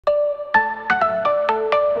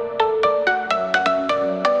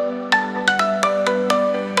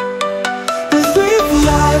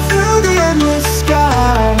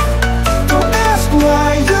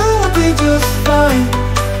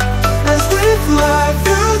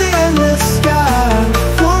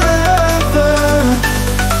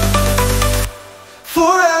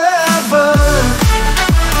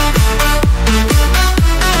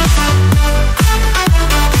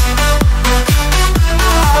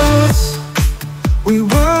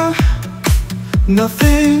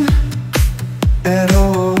Nothing at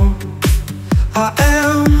all. I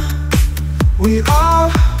am, we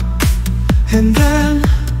are, and then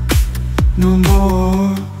no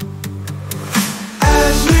more.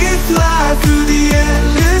 As we fly through the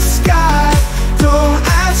endless sky, don't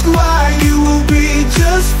ask why, you will be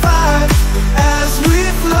just fine. As we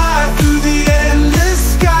fly through the endless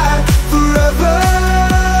sky, forever,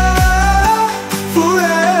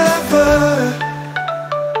 forever,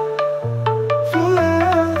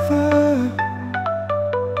 forever.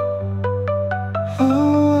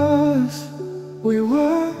 Us, we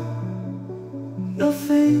were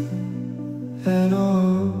nothing at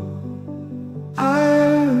all. I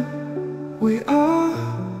am, we are,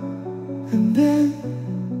 and then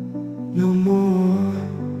no more.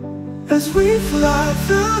 As we fly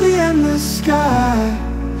through the endless sky,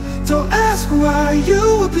 don't ask why, you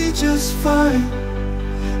will be just fine.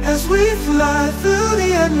 As we fly through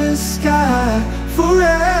the endless sky,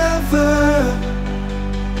 forever.